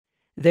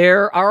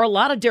There are a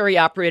lot of dairy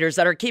operators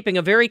that are keeping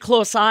a very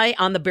close eye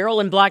on the barrel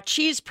and block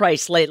cheese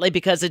price lately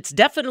because it's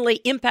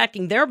definitely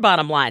impacting their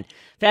bottom line.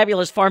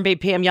 Fabulous Farm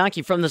Babe Pam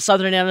Yankee from the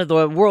southern end of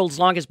the world's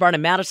longest barn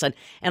in Madison.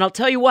 And I'll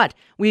tell you what,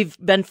 we've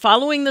been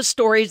following the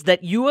stories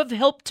that you have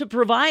helped to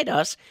provide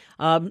us,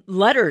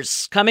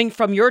 letters coming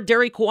from your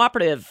dairy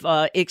cooperative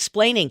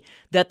explaining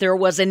that there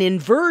was an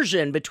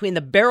inversion between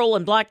the barrel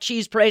and block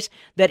cheese price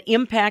that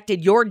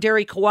impacted your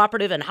dairy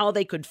cooperative and how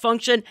they could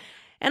function.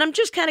 And I'm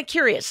just kind of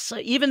curious,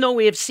 even though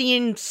we have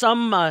seen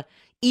some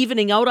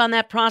evening out on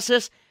that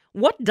process,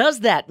 what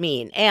does that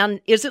mean?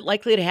 And is it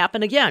likely to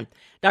happen again?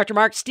 Dr.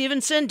 Mark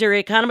Stevenson, dairy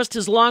economist,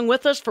 is along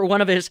with us for one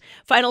of his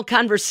final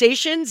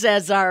conversations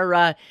as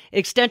our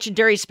extension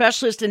dairy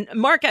specialist. And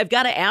Mark, I've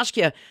got to ask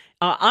you,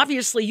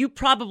 obviously you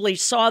probably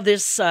saw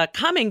this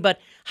coming,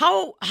 but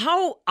how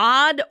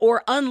odd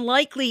or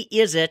unlikely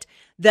is it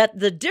that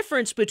the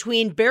difference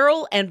between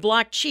barrel and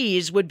block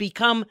cheese would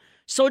become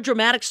so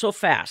dramatic so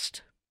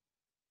fast?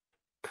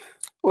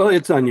 Well,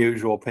 it's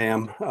unusual,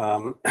 Pam,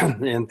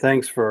 and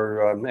thanks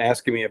for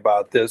asking me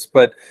about this.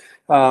 But,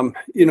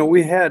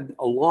 we had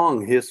a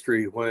long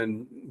history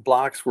when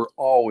blocks were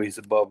always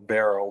above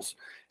barrels.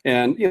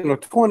 And,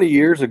 20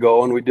 years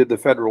ago, when we did the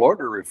federal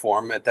order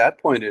reform, at that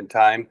point in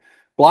time,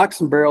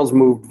 blocks and barrels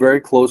moved very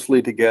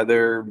closely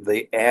together.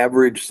 They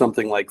averaged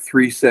something like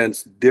 3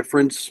 cents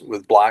difference,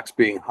 with blocks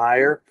being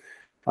higher.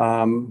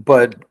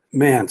 But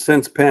man,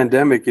 since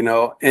pandemic,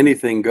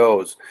 anything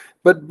goes.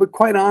 But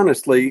quite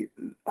honestly,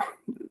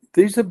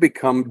 these have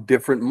become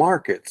different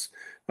markets.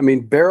 I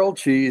mean, barrel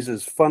cheese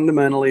is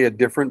fundamentally a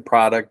different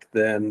product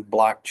than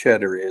block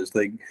cheddar is.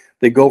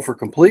 They go for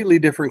completely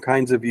different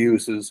kinds of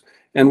uses,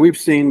 and we've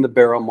seen the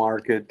barrel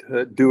market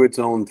do its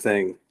own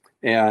thing.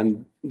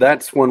 And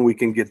that's when we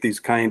can get these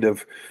kind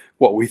of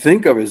what we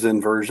think of as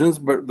inversions,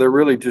 but they're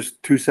really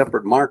just two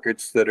separate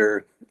markets that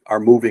are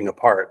moving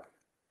apart.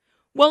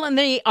 Well, and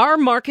they are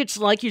markets,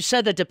 like you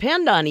said, that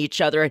depend on each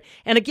other.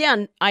 And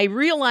again, I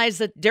realize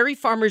that dairy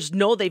farmers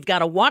know they've got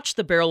to watch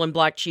the barrel and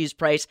block cheese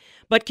price.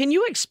 But can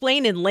you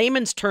explain in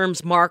layman's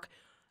terms, Mark,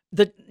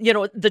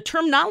 the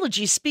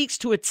terminology speaks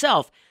to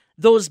itself.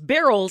 Those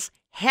barrels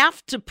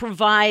have to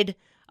provide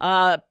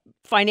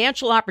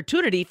financial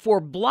opportunity for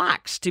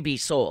blocks to be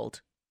sold.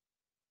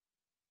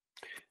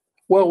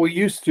 Well, we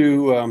used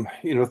to,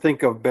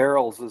 think of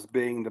barrels as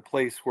being the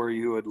place where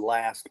you would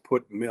last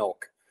put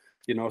milk.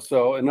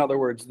 So in other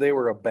words, they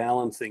were a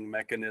balancing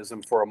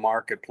mechanism for a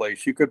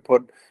marketplace. You could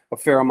put a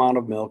fair amount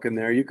of milk in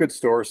there. You could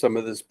store some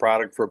of this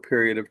product for a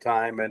period of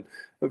time. And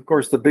of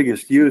course, the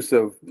biggest use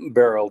of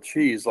barrel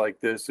cheese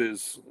like this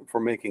is for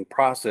making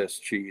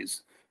processed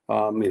cheese.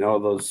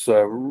 Those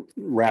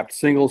wrapped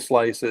single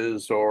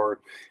slices or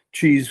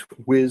cheese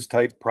whiz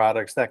type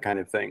products, that kind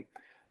of thing.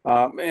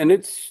 And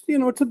it's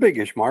a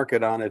biggish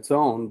market on its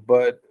own,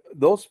 but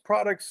those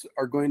products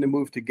are going to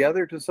move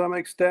together to some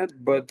extent,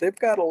 but they've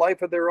got a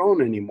life of their own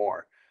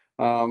anymore.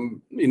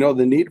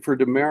 The need for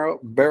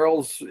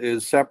barrels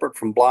is separate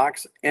from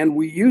blocks, and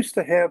we used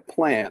to have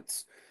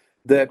plants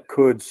that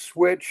could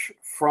switch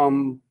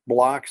from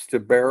blocks to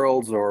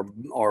barrels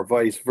or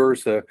vice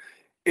versa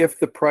if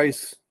the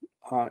price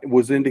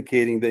was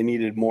indicating they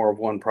needed more of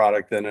one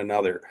product than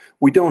another.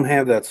 We don't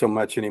have that so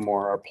much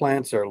anymore. Our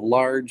plants are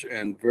large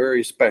and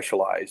very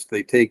specialized.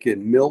 They take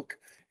in milk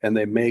and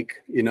they make,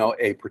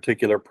 a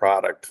particular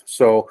product.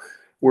 So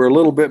we're a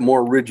little bit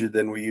more rigid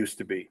than we used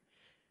to be.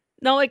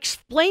 Now,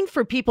 explain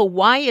for people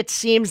why it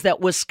seems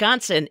that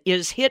Wisconsin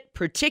is hit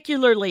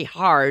particularly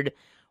hard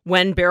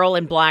when barrel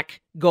and block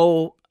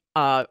go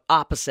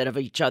opposite of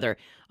each other.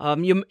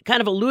 You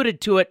kind of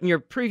alluded to it in your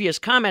previous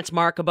comments,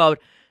 Mark, about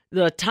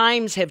the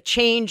times have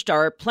changed,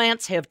 our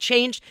plants have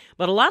changed,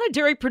 but a lot of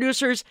dairy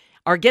producers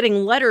are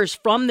getting letters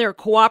from their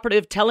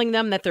cooperative telling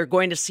them that they're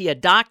going to see a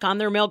dock on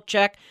their milk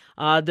check.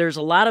 There's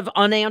a lot of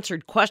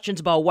unanswered questions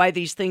about why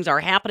these things are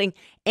happening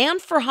and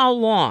for how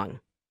long.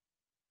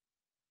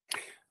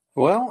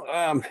 Well,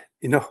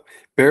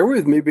 bear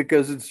with me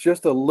because it's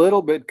just a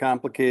little bit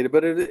complicated,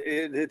 but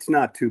it's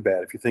not too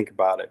bad if you think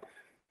about it.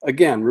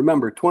 Again,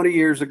 remember, 20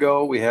 years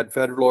ago, we had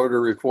federal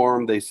order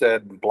reform. They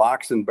said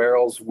blocks and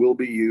barrels will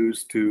be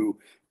used to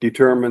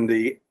determine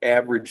the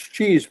average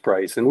cheese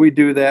price. And we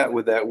do that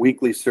with that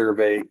weekly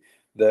survey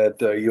that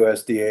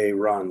USDA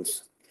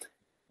runs.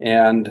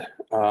 And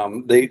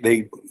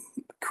they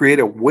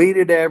create a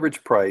weighted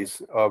average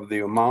price of the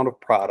amount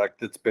of product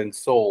that's been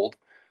sold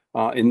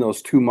in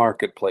those two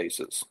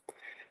marketplaces.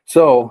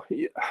 So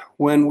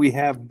when we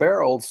have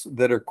barrels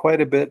that are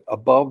quite a bit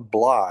above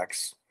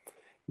blocks,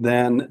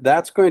 then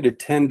that's going to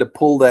tend to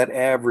pull that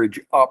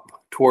average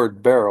up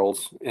toward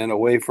barrels and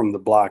away from the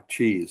block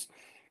cheese.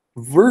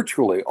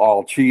 Virtually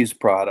all cheese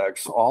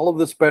products, all of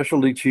the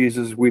specialty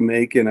cheeses we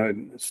make in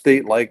a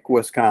state like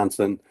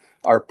Wisconsin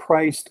are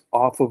priced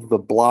off of the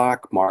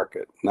block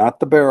market, not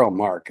the barrel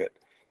market.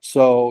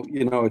 So,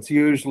 it's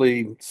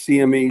usually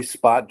CME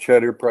spot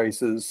cheddar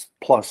prices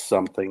plus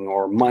something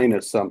or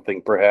minus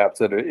something, perhaps,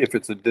 if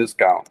it's a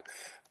discount.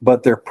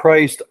 But they're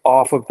priced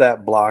off of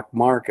that block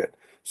market.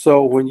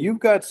 So when you've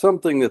got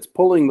something that's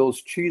pulling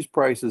those cheese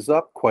prices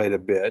up quite a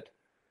bit,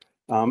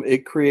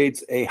 it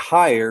creates a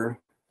higher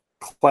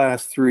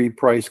class three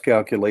price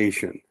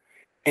calculation.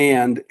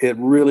 And it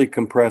really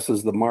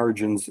compresses the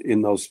margins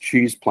in those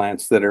cheese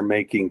plants that are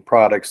making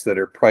products that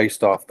are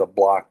priced off the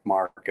block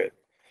market.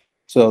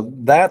 So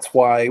that's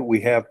why we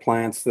have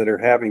plants that are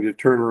having to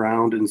turn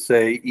around and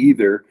say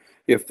either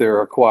if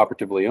they're a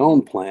cooperatively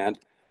owned plant,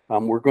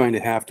 we're going to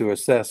have to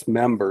assess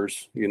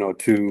members,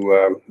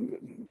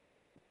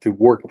 to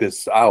work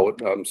this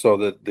out so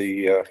that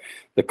the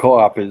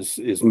co-op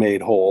is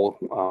made whole,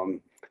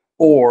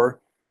 or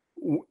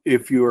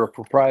if you're a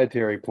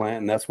proprietary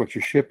plant and that's what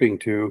you're shipping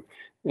to,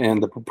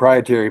 and the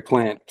proprietary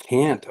plant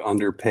can't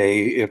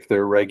underpay if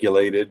they're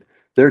regulated,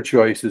 their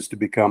choice is to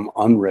become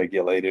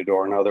unregulated,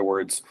 or in other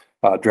words,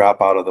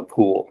 drop out of the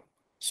pool.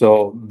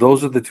 So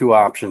those are the two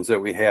options that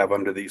we have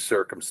under these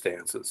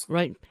circumstances.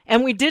 Right.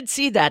 And we did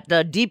see that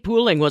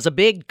depooling was a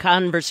big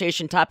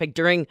conversation topic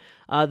during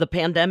the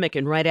pandemic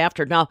and right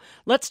after. Now,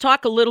 let's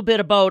talk a little bit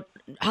about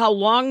how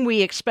long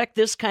we expect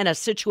this kind of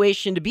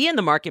situation to be in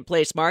the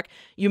marketplace, Mark.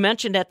 You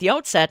mentioned at the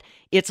outset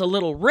it's a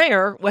little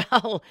rare.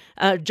 Well,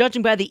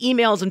 judging by the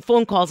emails and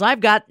phone calls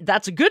I've got,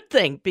 that's a good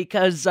thing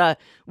because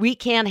we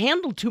can't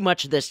handle too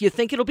much of this. You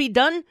think it'll be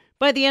done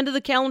by the end of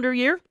the calendar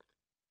year?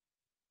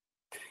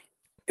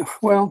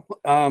 Well,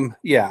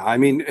 yeah. I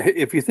mean,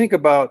 if you think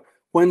about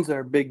when's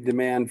our big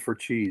demand for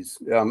cheese,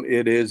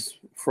 it is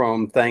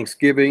from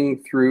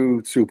Thanksgiving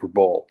through Super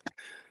Bowl.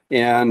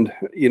 And,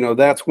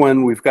 that's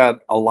when we've got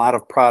a lot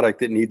of product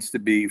that needs to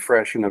be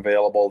fresh and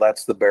available.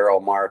 That's the barrel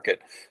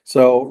market.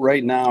 So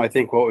right now, I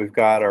think what we've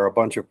got are a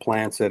bunch of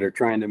plants that are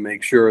trying to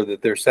make sure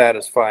that they're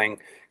satisfying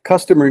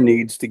customer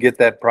needs to get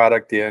that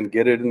product in,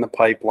 get it in the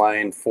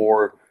pipeline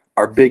for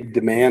our big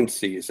demand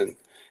season.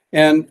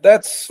 And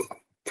that's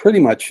pretty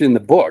much in the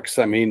books.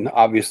 I mean,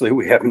 obviously,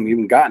 we haven't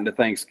even gotten to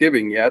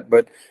Thanksgiving yet,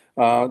 but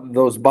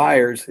those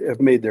buyers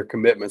have made their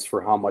commitments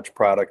for how much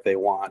product they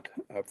want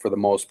for the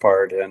most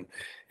part.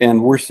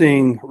 And we're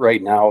seeing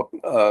right now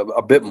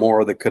a bit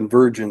more of the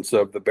convergence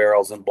of the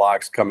barrels and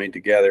blocks coming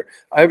together.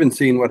 I haven't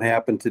seen what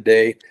happened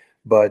today,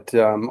 but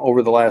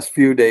over the last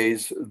few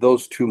days,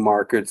 those two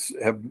markets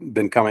have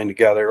been coming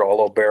together,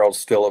 although barrels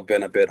still have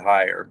been a bit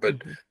higher,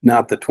 but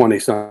not the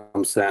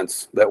 20-some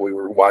cents that we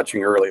were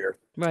watching earlier.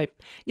 Right.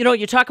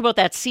 You talk about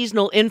that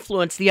seasonal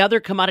influence. The other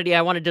commodity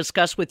I want to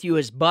discuss with you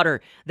is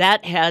butter.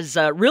 That has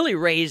really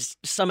raised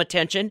some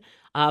attention,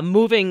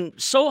 moving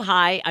so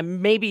high.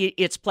 Maybe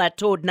it's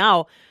plateaued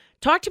now.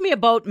 Talk to me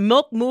about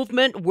milk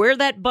movement, where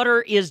that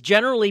butter is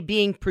generally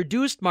being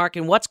produced, Mark,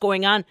 and what's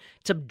going on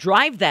to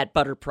drive that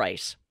butter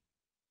price.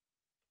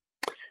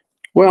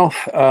 Well,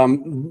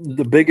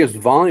 the biggest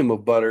volume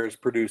of butter is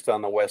produced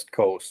on the West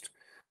Coast.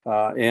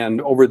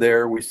 And over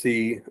there, we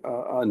see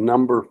a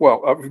number,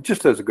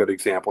 just as a good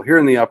example, here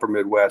in the upper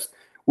Midwest,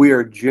 we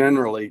are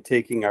generally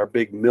taking our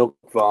big milk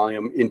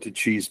volume into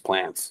cheese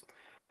plants.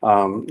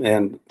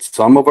 And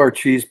some of our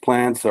cheese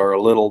plants are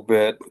a little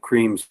bit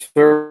cream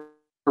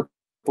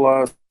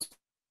surplus,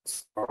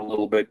 or a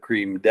little bit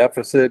cream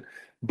deficit,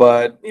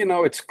 but,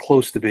 it's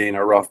close to being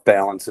a rough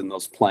balance in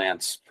those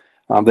plants.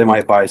 They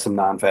might buy some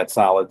non-fat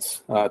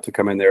solids to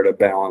come in there to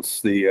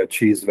balance the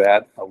cheese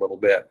vat a little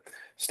bit,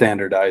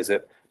 standardize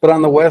it. But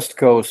on the West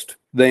Coast,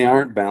 they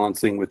aren't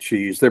balancing with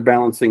cheese. They're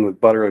balancing with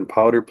butter and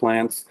powder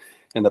plants.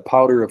 And the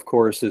powder, of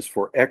course, is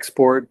for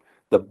export.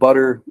 The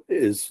butter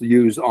is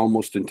used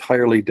almost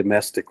entirely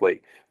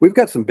domestically. We've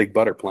got some big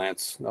butter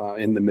plants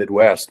in the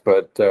Midwest,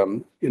 but,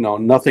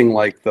 nothing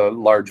like the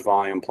large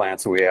volume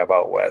plants that we have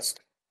out west.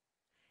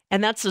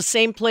 And that's the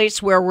same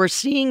place where we're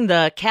seeing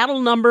the cattle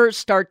numbers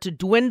start to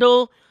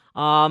dwindle.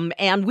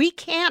 And we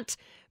can't,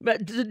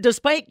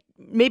 despite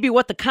maybe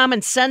what the common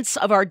sense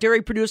of our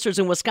dairy producers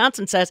in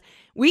Wisconsin says,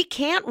 we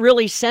can't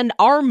really send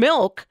our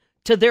milk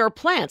to their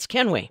plants,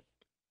 can we?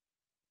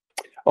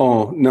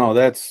 Oh, no,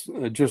 that's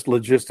just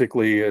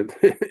logistically,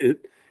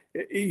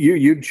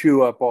 you'd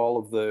chew up all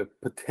of the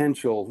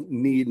potential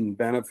need and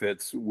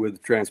benefits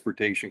with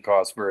transportation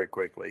costs very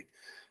quickly.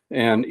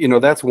 And,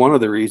 that's one of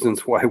the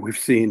reasons why we've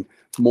seen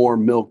more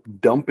milk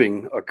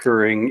dumping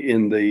occurring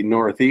in the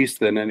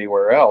Northeast than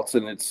anywhere else.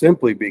 And it's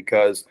simply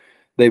because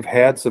they've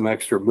had some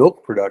extra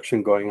milk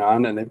production going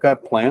on and they've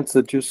got plants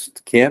that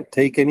just can't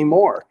take any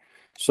more.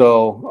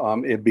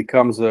 So it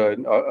becomes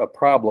a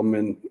problem.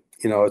 And,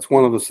 it's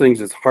one of those things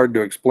that's hard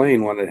to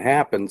explain when it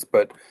happens,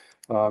 but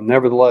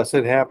nevertheless,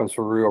 it happens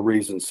for real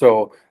reasons.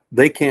 So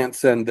they can't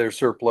send their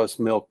surplus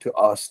milk to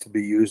us to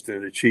be used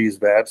in a cheese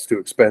vat. It's too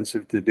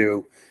expensive to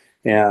do.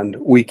 And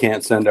we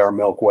can't send our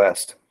milk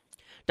west.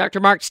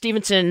 Dr. Mark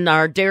Stevenson,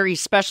 our dairy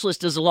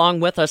specialist, is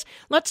along with us.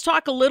 Let's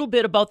talk a little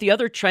bit about the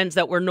other trends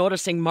that we're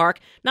noticing, Mark,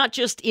 not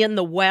just in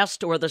the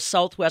West or the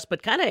Southwest,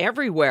 but kind of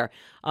everywhere.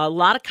 A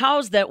lot of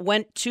cows that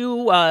went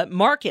to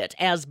market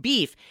as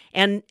beef,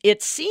 and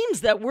it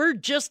seems that we're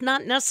just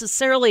not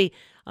necessarily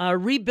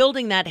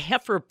rebuilding that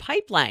heifer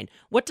pipeline.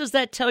 What does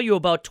that tell you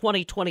about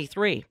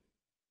 2023?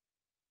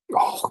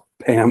 Oh,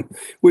 Pam,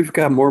 we've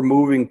got more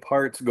moving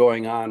parts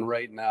going on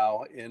right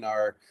now in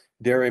our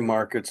dairy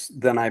markets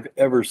than I've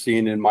ever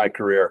seen in my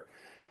career.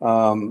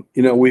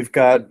 We've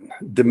got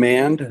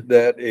demand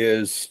that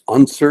is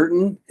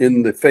uncertain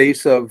in the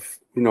face of,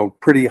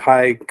 pretty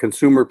high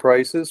consumer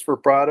prices for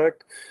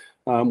product.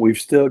 We've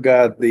still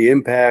got the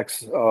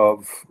impacts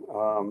of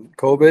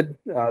COVID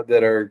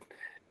that are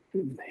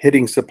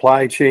hitting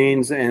supply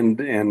chains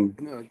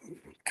and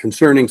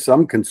concerning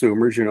some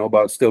consumers,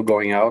 about still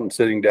going out and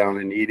sitting down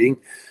and eating.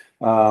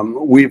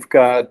 We've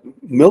got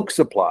milk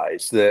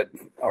supplies that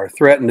are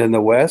threatened in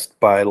the West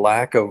by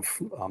lack of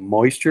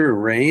moisture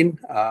and rain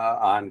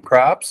on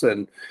crops.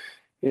 And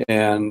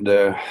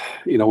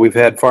we've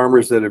had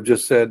farmers that have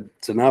just said,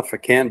 it's enough, I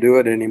can't do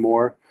it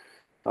anymore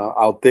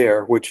out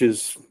there, which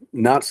is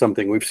not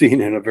something we've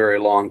seen in a very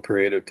long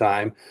period of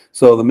time.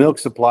 So the milk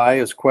supply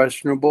is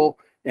questionable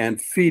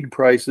and feed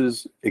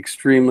prices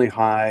extremely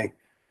high.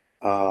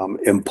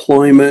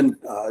 Employment,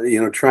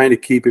 trying to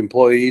keep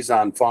employees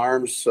on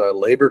farms,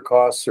 labor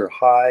costs are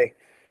high.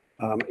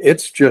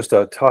 It's just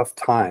a tough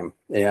time,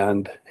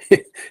 and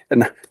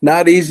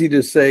not easy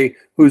to say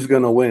who's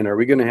going to win. Are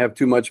we going to have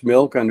too much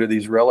milk under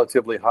these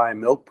relatively high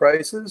milk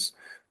prices,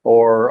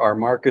 or are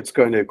markets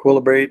going to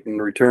equilibrate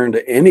and return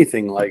to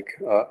anything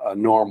like a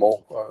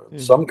normal,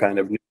 some kind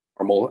of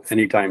normal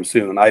anytime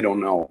soon? I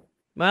don't know.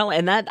 Well,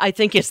 and that, I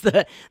think, is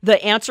the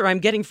answer I'm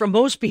getting from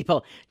most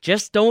people.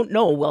 Just don't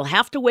know. We'll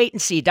have to wait and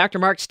see. Dr.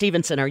 Mark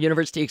Stevenson, our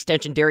University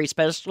Extension dairy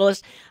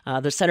specialist,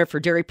 the Center for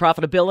Dairy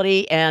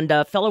Profitability, and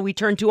a fellow we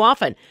turn to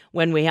often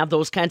when we have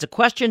those kinds of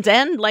questions.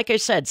 And, like I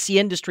said, see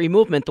industry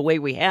movement the way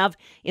we have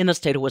in the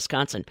state of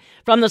Wisconsin.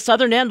 From the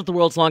southern end of the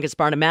world's longest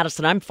barn in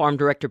Madison, I'm Farm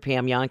Director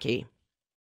Pam Jahnke.